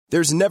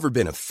There's never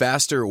been a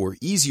faster or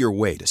easier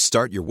way to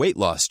start your weight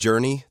loss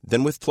journey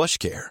than with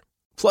PlushCare.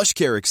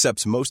 PlushCare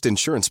accepts most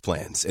insurance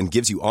plans and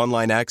gives you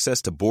online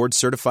access to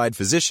board-certified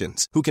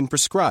physicians who can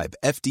prescribe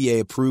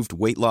FDA-approved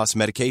weight loss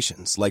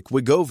medications like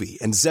Wegovy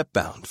and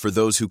Zepbound for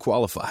those who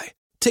qualify.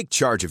 Take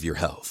charge of your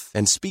health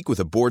and speak with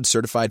a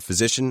board-certified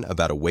physician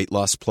about a weight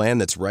loss plan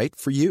that's right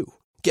for you.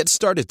 Get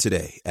started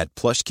today at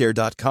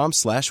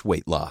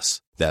plushcare.com/weight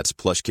loss. That's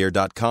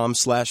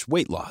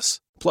plushcare.com/weight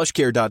loss.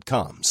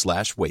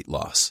 plushcare.com/weight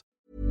loss.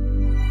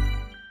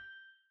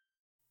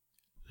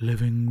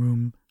 Living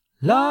Room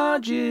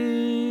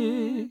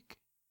Logic.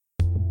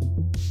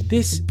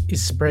 This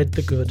is Spread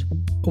the Good,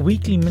 a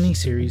weekly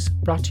mini-series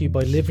brought to you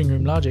by Living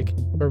Room Logic,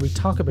 where we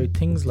talk about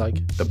things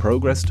like the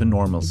progress to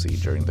normalcy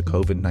during the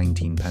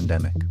COVID-19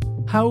 pandemic,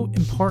 how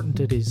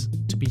important it is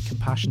to be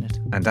compassionate,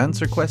 and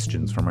answer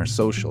questions from our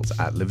socials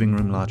at Living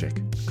Room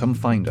Logic. Come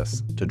find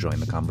us to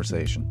join the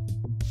conversation.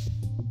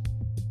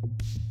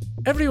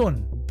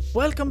 Everyone,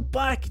 welcome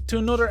back to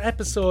another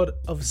episode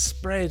of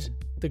Spread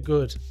the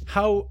Good.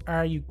 How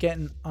are you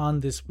getting on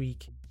this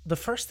week? The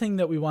first thing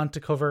that we want to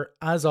cover,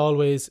 as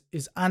always,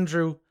 is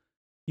Andrew.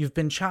 You've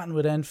been chatting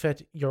with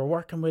NFIT, you're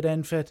working with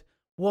NFIT.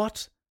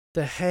 What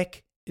the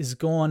heck is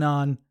going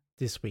on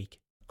this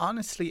week?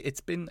 Honestly, it's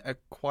been a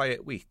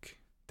quiet week.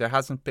 There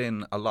hasn't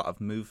been a lot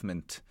of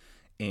movement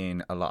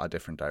in a lot of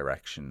different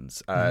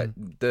directions.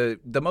 The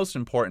most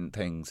important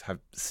things have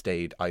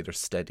stayed either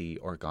steady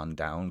or gone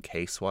down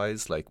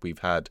case-wise. Like, we've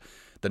had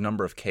the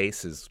number of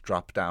cases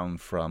drop down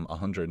from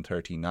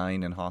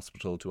 139 in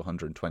hospital to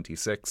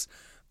 126.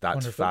 That's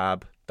Wonderful.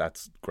 fab.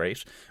 That's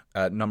great.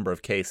 Number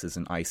of cases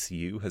in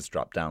ICU has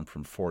dropped down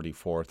from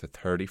 44 to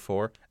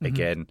 34.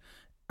 Again,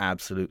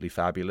 absolutely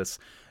fabulous.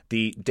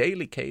 The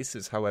daily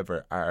cases,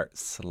 however, are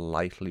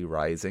slightly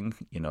rising.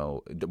 You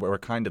know, we're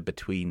kind of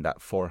between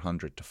that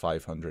 400 to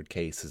 500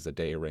 cases a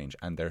day range,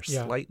 and they're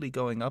slightly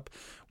going up,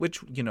 which,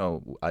 you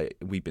know,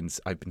 I've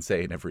been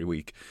saying every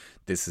week,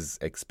 this is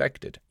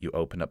expected. You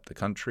open up the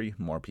country,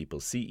 more people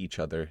see each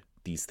other,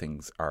 these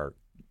things are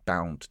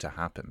bound to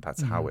happen.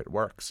 That's how it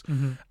works.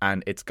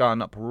 And it's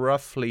gone up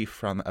roughly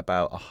from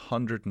about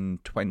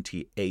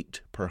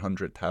 128 per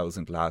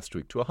 100,000 last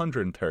week to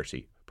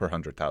 130 per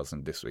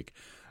 100,000 this week.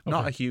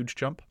 Not a huge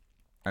jump.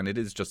 And it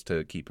is just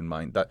to keep in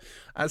mind that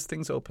as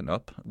things open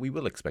up, we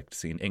will expect to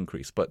see an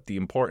increase. But the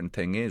important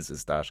thing is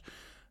that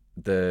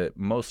the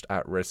most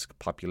at-risk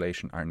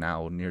population are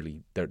now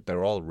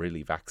they're all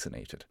really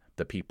vaccinated,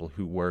 the people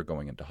who were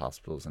going into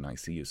hospitals and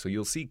ICU. So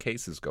you'll see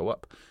cases go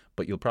up,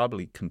 but you'll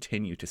probably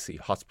continue to see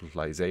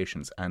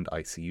hospitalizations and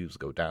ICUs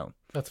go down.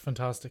 That's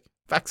fantastic.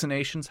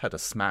 Vaccinations had a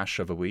smash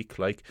of a week.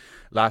 Like,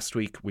 last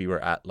week we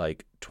were at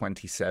like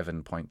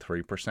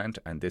 27.3%,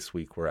 and this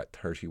week we're at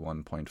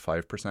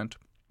 31.5%.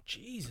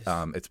 Jesus.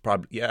 It's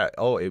probably, a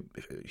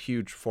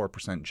huge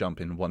 4%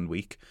 jump in 1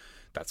 week.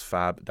 That's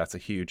fab. That's a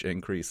huge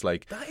increase.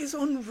 Like, that is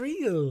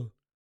unreal.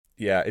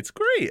 Yeah, it's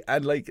great.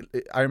 And like,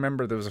 I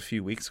remember there was a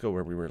few weeks ago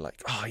where we were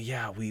like, oh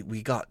yeah,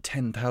 we got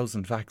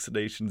 10,000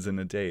 vaccinations in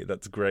a day.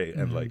 That's great.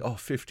 And like,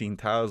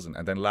 15,000.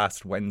 And then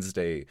last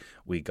Wednesday,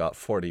 we got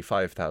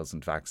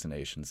 45,000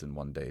 vaccinations in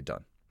 1 day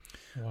done.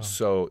 Wow.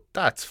 So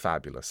that's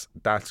fabulous.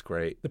 That's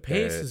great. The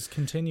pace is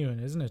continuing,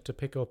 isn't it, to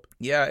pick up?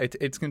 Yeah,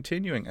 it's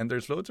continuing, and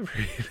there's loads of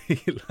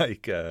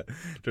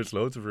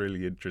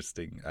really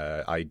interesting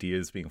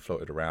ideas being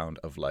floated around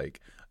of like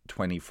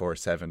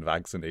 24/7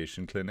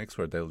 vaccination clinics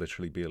where they'll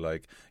literally be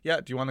like, yeah,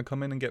 do you want to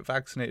come in and get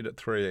vaccinated at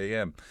 3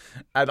 a.m?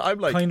 And I'm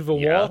like, kind of a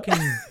walk-in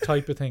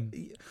type of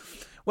thing.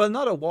 Well,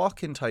 not a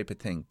walk-in type of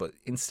thing, but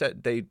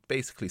instead they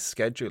basically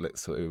schedule it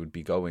so it would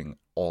be going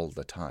all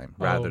the time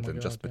rather than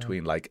just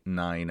between like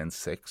 9 and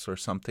 6 or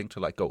something, to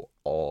like go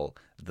all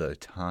the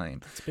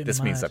time.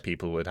 This means that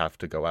people would have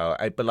to go out.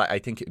 But like, I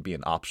think it'd be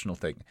an optional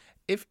thing.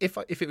 If it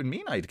would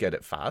mean I'd get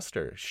it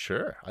faster,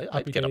 sure.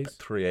 I'd get up at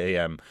 3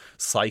 a.m.,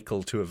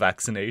 cycle to a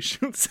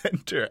vaccination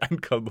centre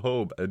and come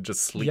home and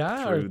just sleep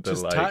through the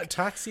just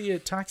taxi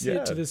it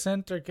to the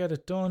centre, get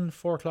it done,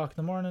 4 o'clock in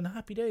the morning,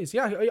 happy days.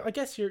 Yeah, I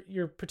guess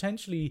you're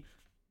potentially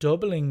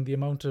doubling the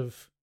amount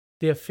of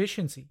the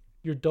efficiency.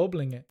 You're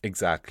doubling it.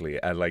 Exactly.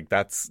 And like,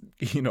 that's,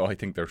 you know, I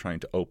think they're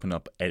trying to open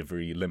up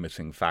every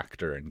limiting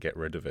factor and get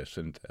rid of it,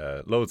 and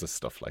loads of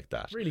stuff like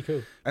that. Really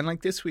cool. And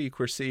like this week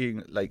we're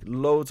seeing like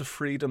loads of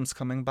freedoms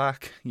coming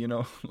back, you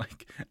know,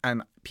 like,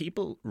 and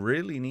people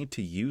really need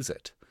to use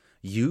it.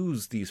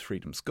 Use these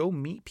freedoms. Go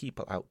meet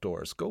people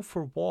outdoors. Go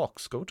for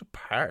walks. Go to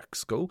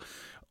parks. Go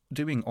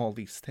doing all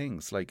these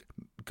things. Like,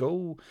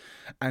 go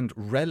and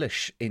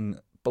relish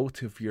in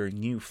both of your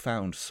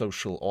newfound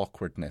social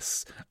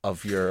awkwardness,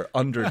 of your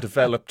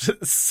underdeveloped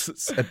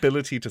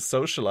ability to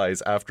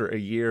socialize after a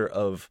year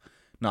of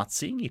not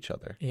seeing each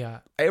other.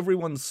 Yeah.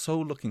 Everyone's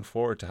so looking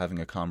forward to having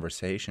a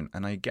conversation,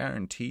 and I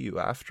guarantee you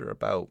after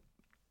about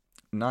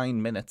 9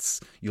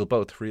 minutes, you'll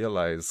both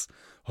realize,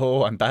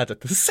 oh, I'm bad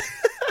at this.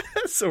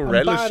 So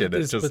relish it.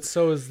 This, but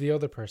so is the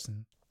other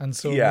person. And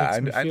so it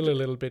makes me feel a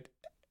little bit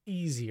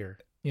easier.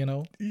 You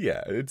know?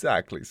 Yeah,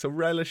 exactly. So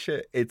relish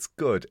it. It's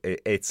good.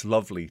 It's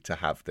lovely to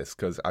have this,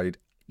 because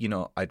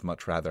I'd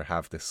much rather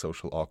have this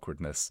social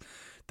awkwardness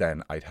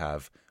than I'd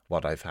have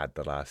what I've had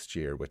the last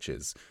year, which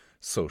is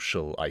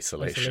social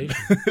isolation.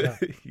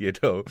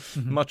 Yeah.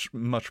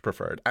 Much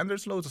preferred. And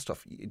there's loads of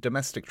stuff.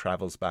 Domestic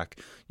travel's back.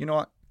 You know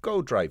what?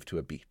 Go drive to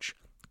a beach.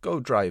 Go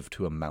drive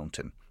to a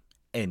mountain.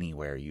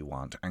 Anywhere you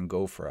want, and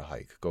go for a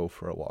hike, go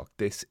for a walk.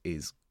 This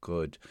is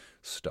good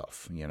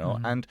stuff,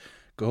 and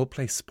go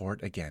play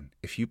sport again.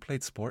 If you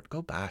played sport,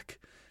 go back.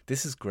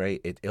 This is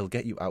great. It'll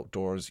get you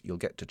outdoors. You'll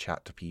get to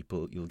chat to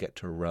people. You'll get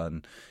to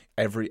run.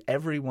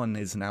 Everyone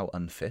is now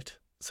unfit,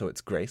 so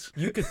it's great.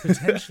 You could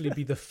potentially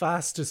be the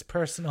fastest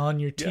person on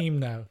your team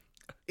now.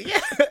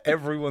 Yeah,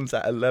 everyone's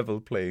at a level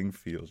playing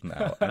field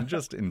now, and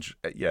just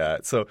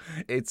so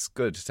it's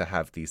good to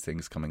have these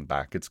things coming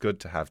back. It's good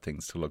to have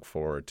things to look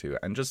forward to,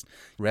 and just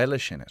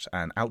relish in it.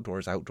 And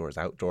outdoors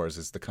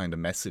is the kind of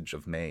message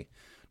of May.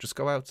 Just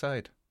go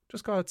outside.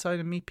 Just go outside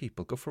and meet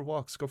people. Go for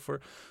walks. Go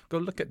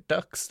look at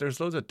ducks. There's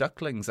loads of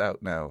ducklings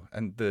out now,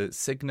 and the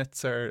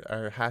cygnets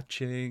are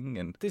hatching.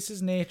 And this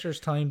is nature's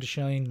time to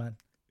shine, man.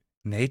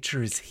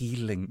 Nature is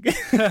healing.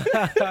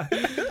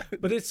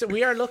 But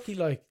we are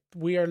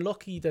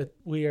lucky that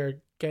we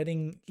are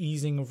getting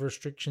easing of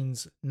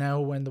restrictions now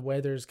when the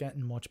weather's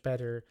getting much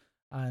better,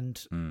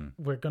 and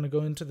we're going to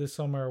go into the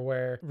summer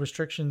where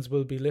restrictions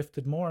will be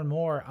lifted more and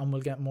more, and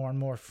we'll get more and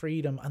more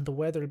freedom, and the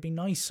weather will be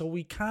nice, so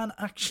we can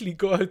actually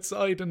go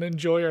outside and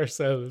enjoy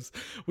ourselves.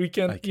 We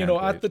can,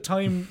 at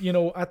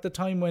the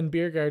time when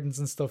beer gardens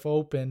and stuff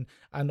open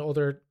and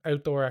other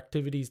outdoor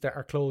activities that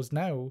are closed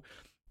now,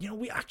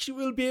 we actually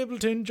will be able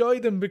to enjoy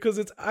them because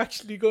it's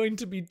actually going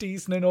to be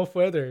decent enough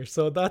weather.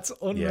 So that's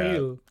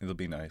unreal. Yeah, it'll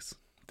be nice.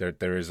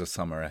 There is a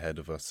summer ahead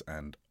of us,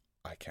 and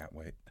I can't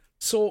wait.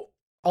 So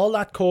all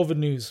that COVID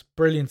news,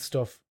 brilliant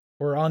stuff.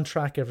 We're on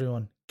track,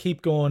 everyone.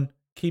 Keep going.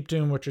 Keep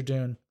doing what you're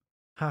doing.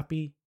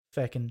 Happy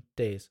feckin'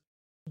 days.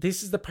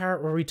 This is the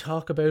part where we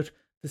talk about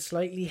the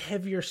slightly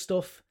heavier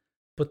stuff,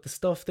 but the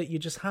stuff that you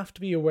just have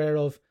to be aware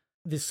of,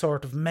 this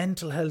sort of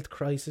mental health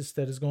crisis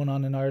that is going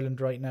on in Ireland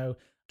right now.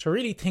 To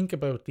really think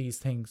about these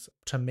things,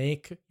 to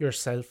make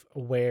yourself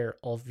aware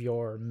of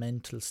your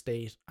mental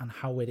state and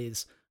how it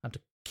is, and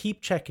to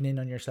keep checking in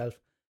on yourself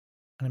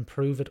and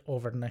improve it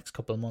over the next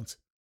couple of months.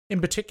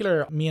 In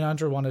particular, me and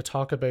Andrew want to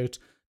talk about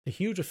the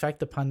huge effect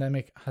the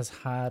pandemic has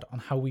had on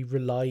how we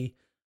rely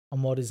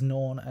on what is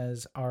known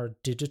as our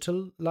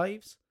digital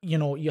lives.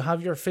 You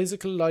have your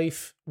physical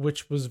life,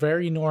 which was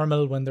very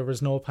normal when there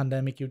was no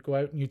pandemic. You'd go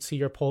out and you'd see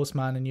your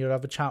postman and you'd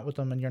have a chat with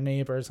them and your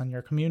neighbours and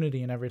your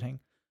community and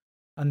everything.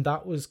 And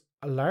that was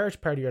a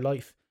large part of your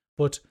life.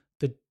 But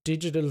the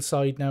digital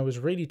side now is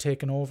really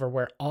taken over,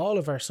 where all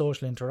of our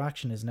social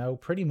interaction is now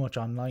pretty much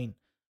online,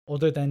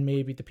 other than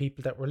maybe the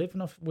people that we're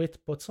living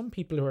with. But some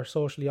people who are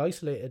socially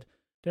isolated,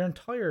 their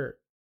entire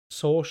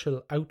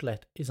social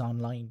outlet is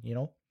online,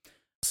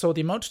 So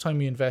the amount of time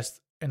we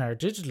invest in our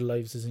digital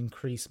lives has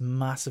increased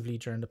massively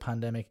during the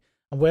pandemic.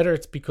 And whether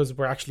it's because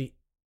we're actually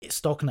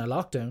stuck in a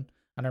lockdown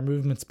and our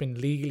movement's been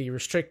legally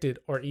restricted,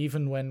 or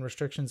even when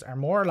restrictions are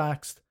more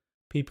relaxed,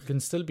 people can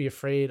still be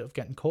afraid of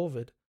getting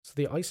COVID, so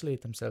they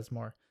isolate themselves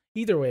more.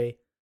 Either way,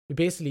 we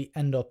basically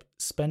end up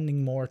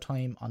spending more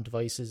time on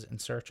devices in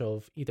search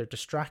of either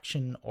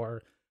distraction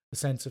or a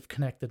sense of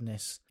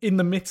connectedness in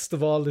the midst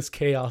of all this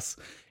chaos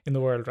in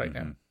the world right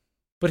now.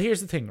 But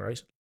here's the thing,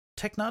 right?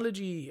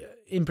 Technology,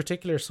 in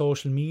particular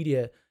social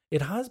media,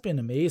 it has been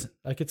amazing.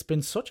 It's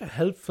been such a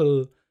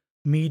helpful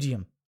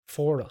medium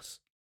for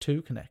us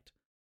to connect.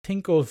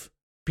 Think of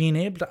being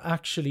able to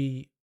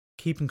actually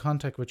keep in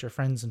contact with your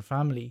friends and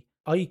family.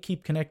 I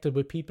keep connected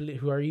with people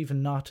who are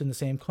even not in the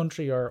same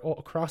country or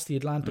across the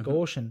Atlantic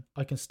Ocean.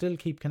 I can still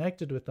keep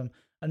connected with them.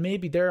 And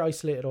maybe they're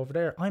isolated over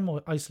there. I'm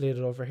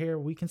isolated over here.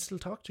 We can still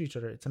talk to each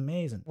other. It's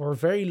amazing. We're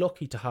very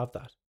lucky to have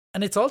that.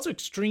 And it's also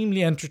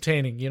extremely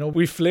entertaining.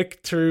 We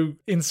flick through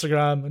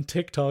Instagram and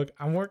TikTok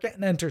and we're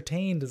getting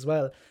entertained as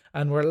well.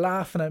 And we're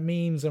laughing at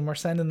memes and we're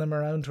sending them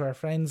around to our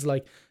friends.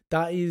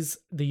 That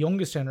is the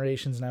youngest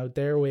generations now,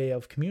 their way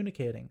of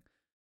communicating.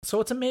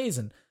 So it's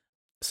amazing.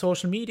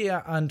 Social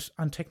media and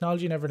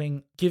technology and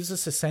everything gives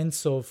us a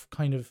sense of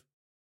kind of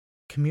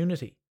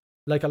community.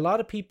 A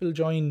lot of people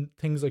join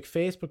things like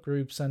Facebook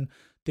groups and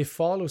they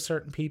follow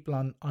certain people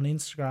on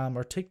Instagram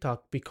or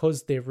TikTok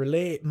because they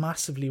relate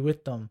massively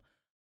with them,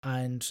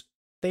 and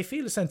they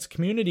feel a sense of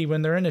community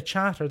when they're in a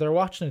chat or they're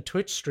watching a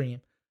Twitch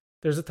stream.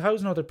 There's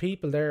 1,000 other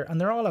people there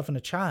and they're all having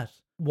a chat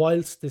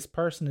whilst this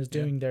person is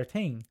doing their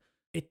thing.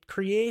 It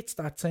creates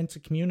that sense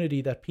of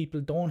community that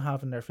people don't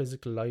have in their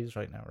physical lives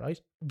right now,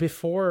 right?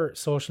 Before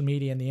social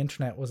media and the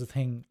internet was a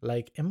thing,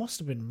 it must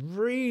have been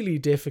really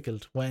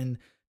difficult when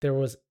there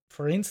was,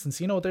 for instance,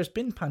 there's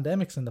been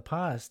pandemics in the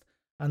past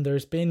and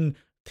there's been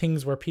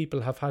things where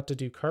people have had to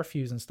do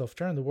curfews and stuff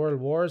during the world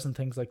wars and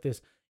things like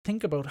this.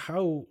 Think about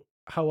how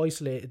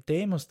isolated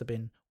they must have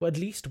been. Well, at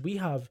least we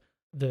have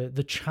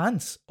the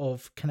chance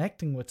of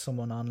connecting with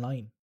someone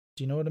online.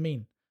 Do you know what I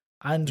mean?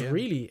 And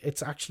really,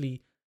 it's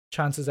actually...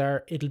 chances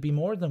are it'll be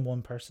more than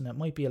one person. It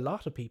might be a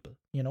lot of people,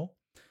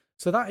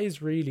 So that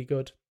is really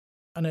good.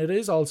 And it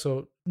is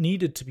also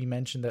needed to be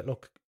mentioned that,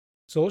 look,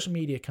 social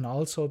media can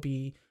also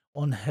be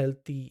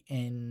unhealthy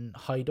in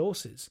high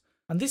doses.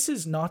 And this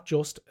is not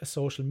just a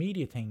social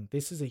media thing.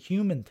 This is a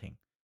human thing,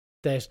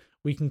 that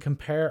we can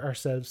compare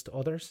ourselves to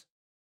others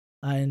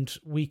and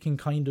we can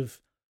kind of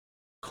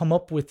come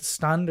up with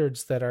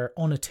standards that are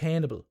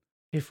unattainable.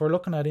 If we're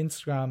looking at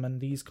Instagram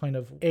and these kind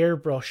of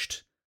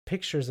airbrushed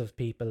pictures of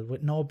people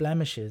with no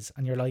blemishes,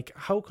 and you're like,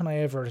 how can I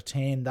ever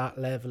attain that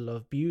level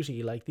of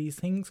beauty? Like, these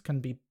things can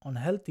be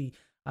unhealthy,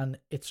 and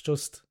it's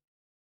just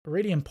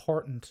really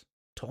important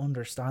to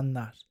understand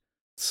that.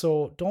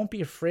 So don't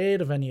be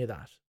afraid of any of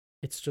that.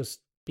 It's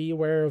just be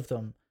aware of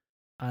them,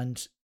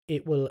 and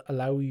it will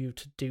allow you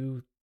to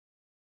do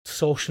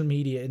social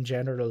media in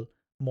general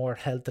more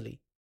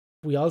healthily.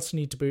 We also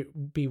need to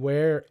be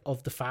aware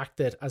of the fact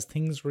that as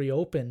things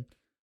reopen,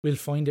 we'll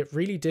find it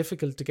really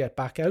difficult to get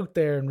back out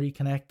there and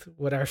reconnect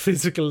with our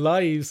physical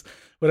lives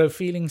without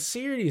feeling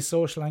serious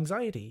social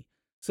anxiety.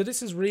 So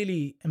this is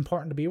really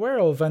important to be aware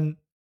of, and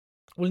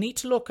we'll need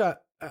to look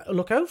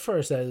out for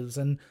ourselves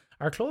and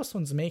our close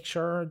ones, make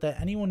sure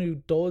that anyone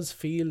who does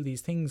feel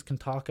these things can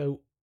talk out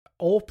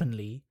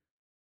openly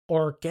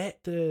or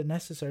get the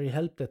necessary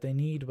help that they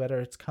need, whether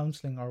it's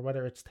counselling or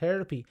whether it's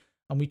therapy.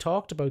 And we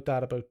talked about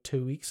that about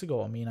 2 weeks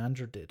ago. Me and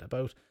Andrew did,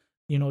 about,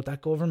 you know,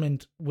 that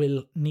government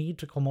will need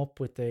to come up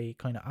with a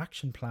kind of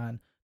action plan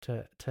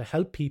to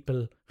help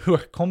people who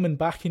are coming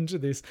back into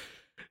this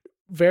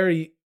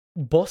very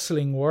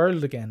bustling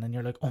world again. And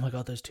you're like, oh my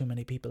God, there's too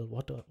many people.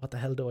 What the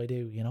hell do I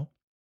do? You know?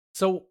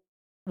 So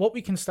what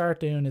we can start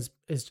doing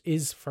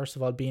is first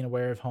of all being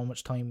aware of how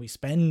much time we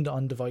spend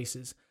on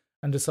devices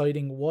and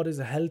deciding what is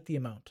a healthy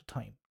amount of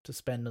time to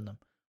spend on them,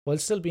 while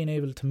still being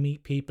able to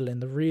meet people in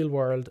the real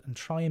world and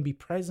try and be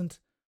present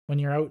when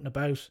you're out and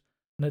about,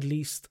 and at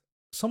least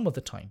some of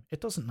the time. It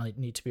doesn't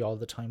need to be all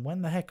the time.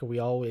 When the heck are we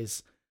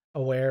always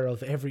aware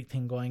of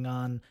everything going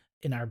on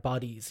in our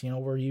bodies? You know,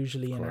 we're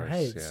usually in our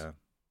heads. Yeah.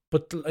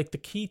 But like the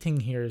key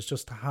thing here is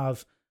just to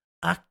have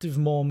active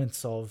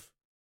moments of,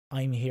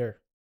 I'm here.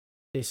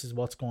 This is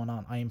what's going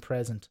on. I am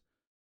present.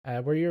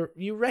 Where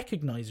you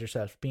recognize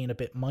yourself being a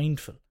bit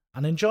mindful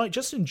and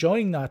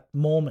enjoying that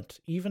moment,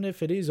 even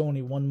if it is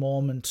only one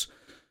moment,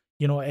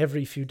 you know,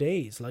 every few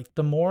days. Like,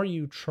 the more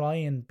you try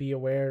and be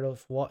aware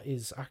of what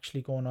is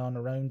actually going on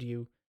around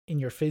you in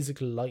your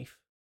physical life,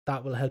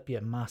 that will help you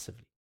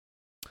massively.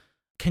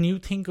 Can you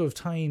think of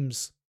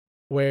times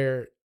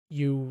where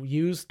you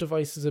use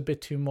devices a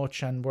bit too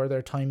much, and were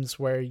there times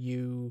where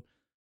you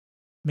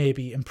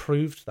maybe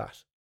improved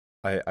that?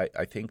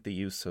 I think the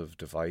use of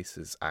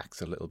devices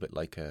acts a little bit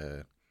like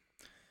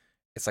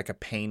it's like a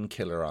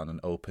painkiller on an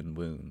open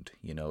wound.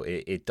 You know,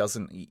 it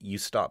doesn't, you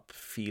stop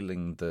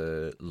feeling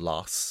the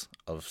loss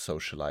of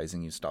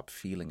socializing. You stop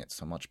feeling it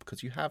so much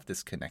because you have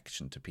this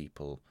connection to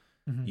people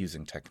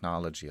using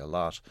technology a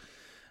lot.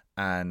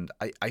 And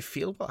I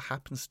feel what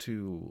happens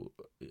to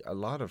a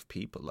lot of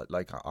people,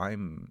 like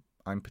I'm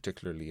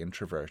particularly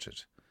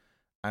introverted,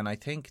 and I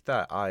think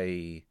that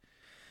I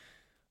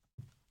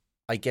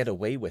get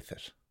away with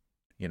it.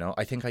 You know,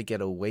 I think I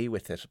get away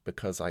with it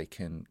because I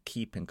can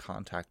keep in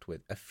contact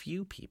with a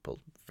few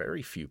people,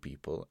 very few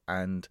people.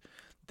 And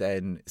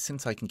then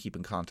since I can keep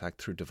in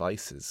contact through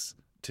devices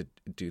to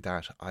do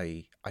that,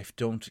 I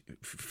don't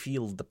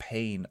feel the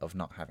pain of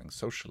not having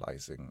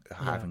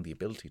having the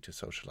ability to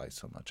socialize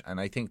so much. And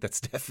I think that's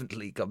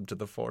definitely come to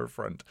the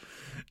forefront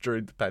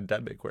during the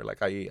pandemic, where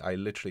like I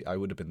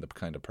would have been the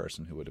kind of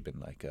person who would have been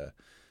like,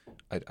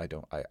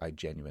 I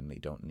genuinely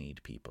don't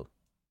need people.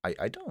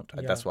 I don't.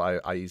 Yeah. That's why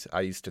I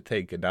used to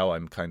think, and now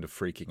I'm kind of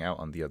freaking out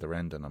on the other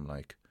end, and I'm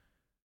like,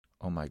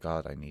 oh my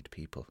God, I need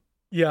people.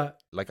 Yeah.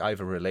 Like, I have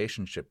a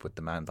relationship with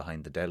the man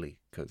behind the deli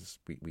because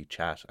we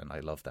chat, and I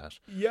love that.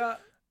 Yeah,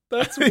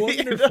 that's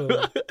wonderful. You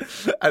know?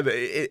 And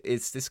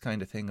it's this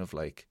kind of thing of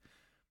like,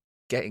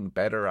 getting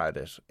better at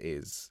it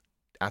is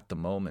at the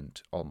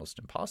moment almost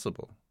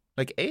impossible.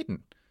 Like,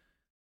 Aidan,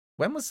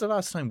 when was the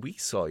last time we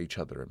saw each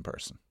other in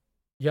person?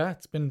 Yeah,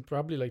 it's been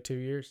probably like 2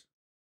 years.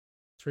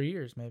 3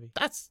 years, maybe.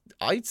 That's,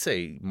 I'd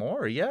say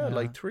more, yeah.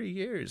 Like 3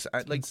 years.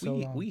 Like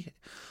we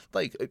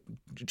like,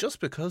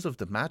 just because of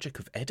the magic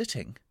of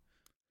editing,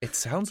 it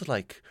sounds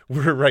like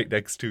we're right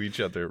next to each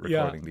other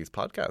recording these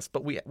podcasts,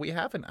 but we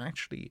haven't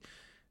actually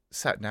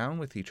sat down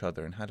with each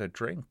other and had a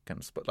drink,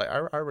 and but like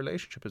our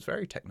relationship is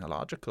very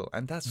technological,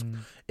 and that's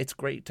it's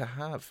great to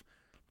have.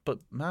 But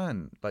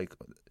man, like,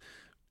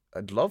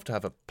 I'd love to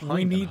have a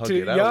pint and hug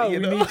it out. Yeah,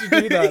 we need to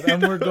do that,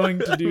 and we're going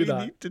to do that.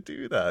 We need to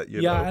do that,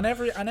 you know? Yeah,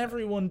 and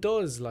everyone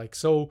does. Like,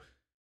 so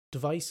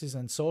devices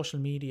and social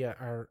media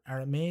are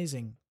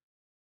amazing,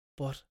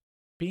 but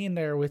being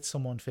there with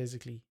someone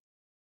physically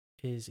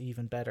is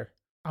even better.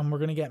 And we're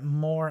going to get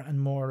more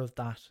and more of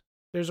that.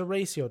 There's a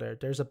ratio there.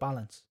 There's a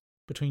balance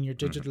between your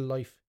digital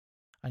life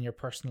and your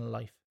personal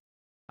life.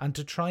 And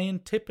to try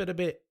and tip it a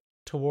bit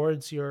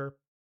towards your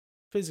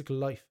physical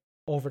life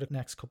over the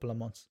next couple of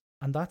months.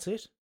 And that's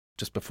it.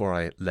 Just before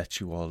I let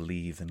you all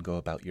leave and go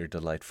about your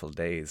delightful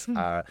days,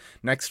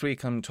 next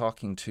week I'm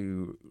talking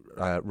to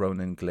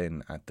Ronan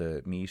Glynn at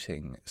the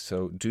meeting.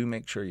 So do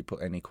make sure you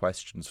put any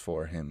questions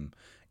for him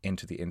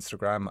into the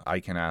Instagram, I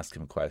can ask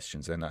him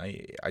questions. And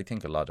I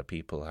think a lot of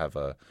people have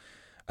a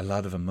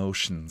lot of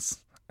emotions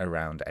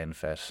around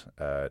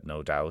NFET,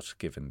 no doubt,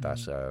 given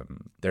that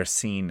they're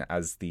seen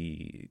as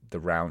the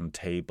round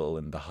table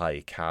in the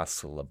high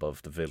castle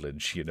above the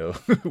village, you know,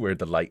 where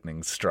the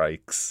lightning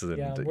strikes. And,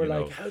 yeah, we're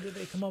like, how do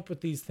they come up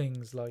with these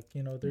things? Like,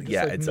 you know, they're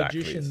just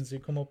magicians who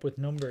come up with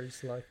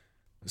numbers. Like,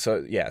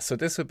 so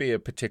this would be a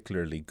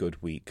particularly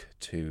good week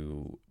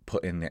to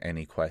put in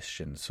any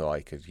questions, so I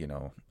could, you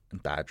know,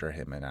 badger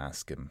him and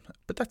ask him.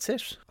 But that's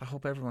it. I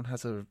hope everyone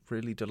has a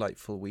really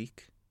delightful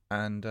week.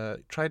 And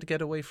try to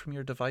get away from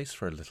your device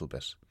for a little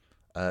bit.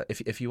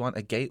 If you want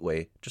a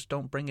gateway, just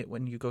don't bring it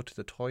when you go to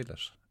the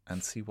toilet,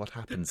 and see what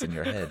happens in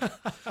your head.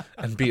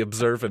 And be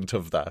observant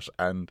of that,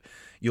 and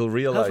you'll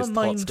realise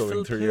thoughts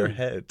going through your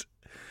head.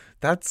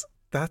 That's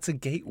a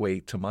gateway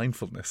to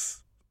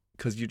mindfulness,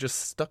 because you're just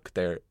stuck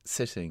there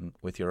sitting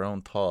with your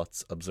own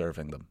thoughts,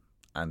 observing them.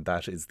 And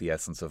that is the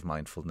essence of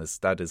mindfulness.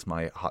 That is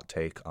my hot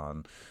take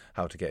on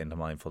how to get into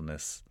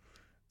mindfulness.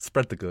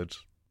 Spread the good.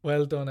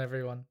 Well done,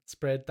 everyone.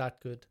 Spread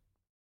that good.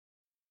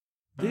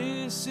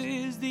 This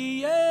is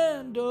the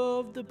end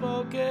of the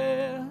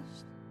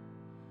podcast.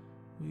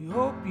 We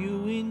hope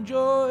you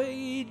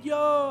enjoyed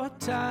your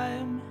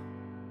time.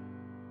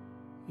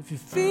 If you're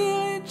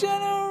feeling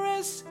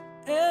generous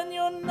and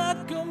you're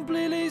not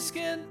completely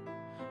skinned,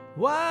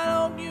 why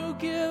don't you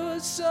give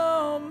us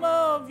some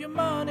of your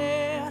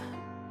money?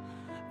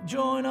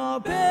 Join our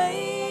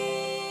Patreon.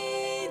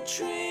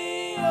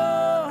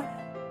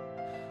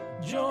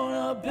 Join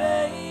our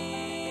Patreon.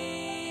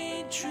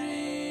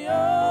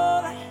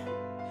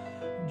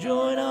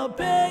 Join our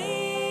Patreon.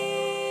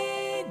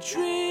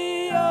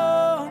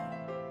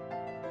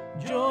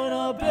 Join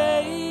our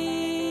Patreon.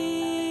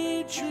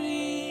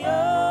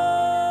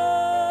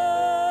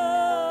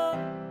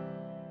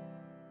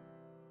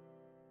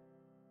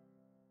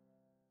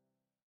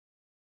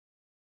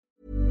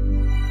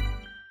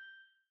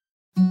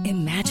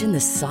 Imagine the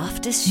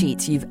softest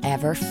sheets you've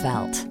ever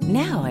felt.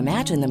 Now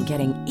imagine them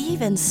getting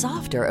even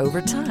softer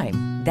over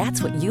time.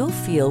 That's what you'll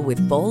feel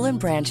with Boll &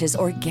 Branch's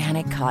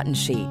organic cotton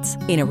sheets.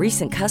 In a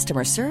recent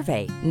customer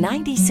survey,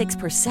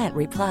 96%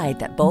 replied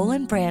that Boll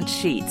 & Branch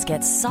sheets get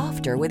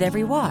softer with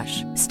every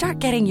wash. Start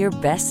getting your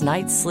best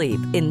night's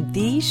sleep in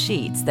these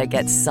sheets that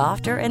get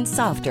softer and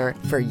softer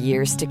for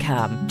years to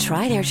come.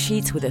 Try their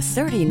sheets with a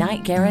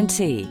 30-night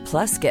guarantee.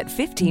 Plus, get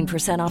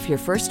 15% off your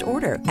first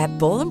order at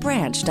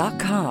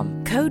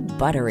bollandbranch.com. Code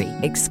BUTTERY.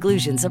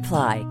 Exclusions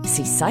apply.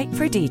 See site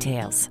for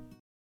details.